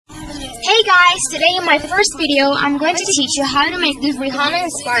guys, today in my first video, I'm going to teach you how to make this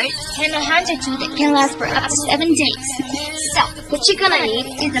Rihanna-inspired henna hand tattoo that can last for up to 7 days. So, what you're gonna need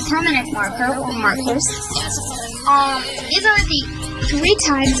is a permanent marker or markers. These are the 3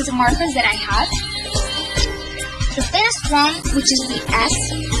 types of markers that I have. The thinnest one, which is the S,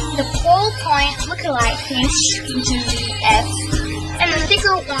 the ballpoint look-alike finish, which is the F, and the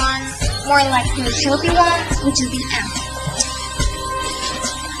thicker one, more like the trophy one, which is the M.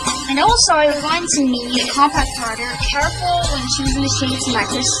 And also, you're going to need a compact powder. Careful when choosing the shades to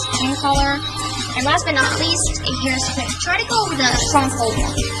match your skin color. And last but not least, a hairspray. Try to go with the strong fold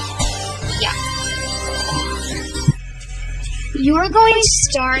one. Yeah. You're going to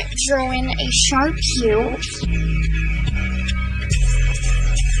start drawing a sharp hue,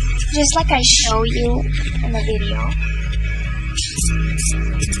 just like I show you in the video.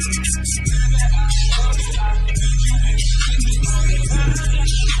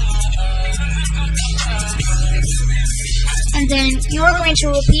 And then you're going to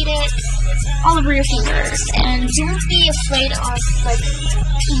repeat it all over your fingers. And don't be afraid of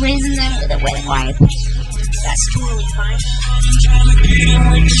raising them with a wet wipe. That's totally fine.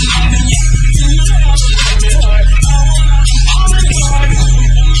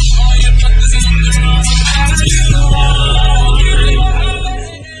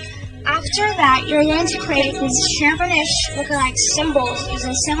 After that, you're going to create these sharpenish look-alike symbols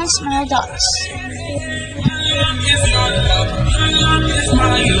using 7 small dots.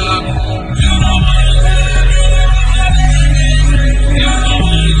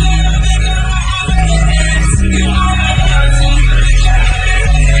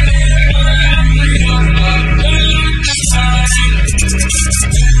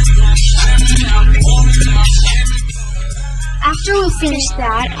 After we finish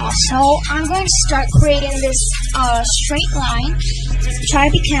that, also, I'm going to start creating this straight line. Try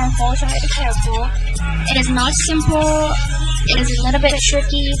to be careful, It is not simple, it is a little bit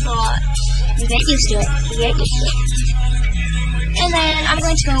tricky, but you get used to it, And then I'm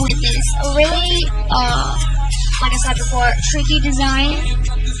going to go with this really, like I said before, tricky design.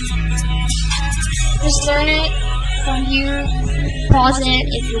 Just learn it from here, pause it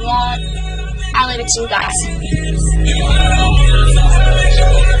if you want. I'll leave it to you guys.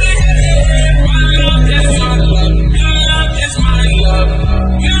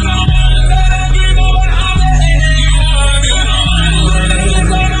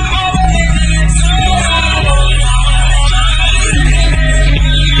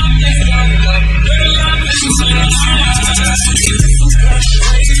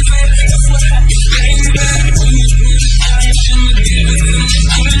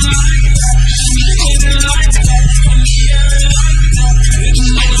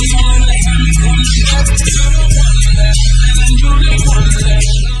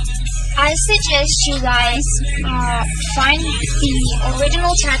 I suggest you guys find the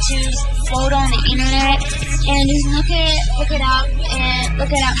original tattoos photo on the internet and just look it up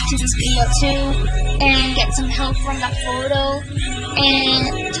to this video too, and get some help from that photo,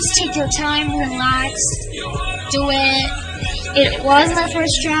 and just take your time, relax, do it. It was my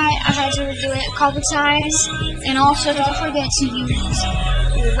first try. I had to redo it a couple times, and also don't forget to use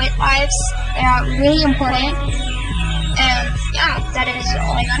your wet wipes. They are really important. And yeah, that is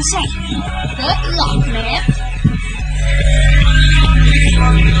all I gotta say. Good luck, man.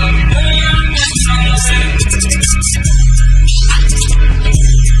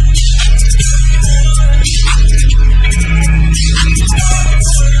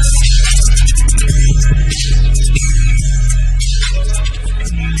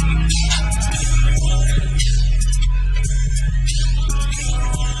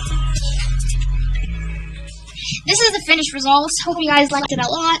 This is the finished results. Hope you guys liked it a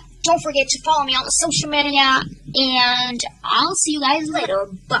lot. Don't forget to follow me on the social media, and I'll see you guys later.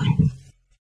 Bye.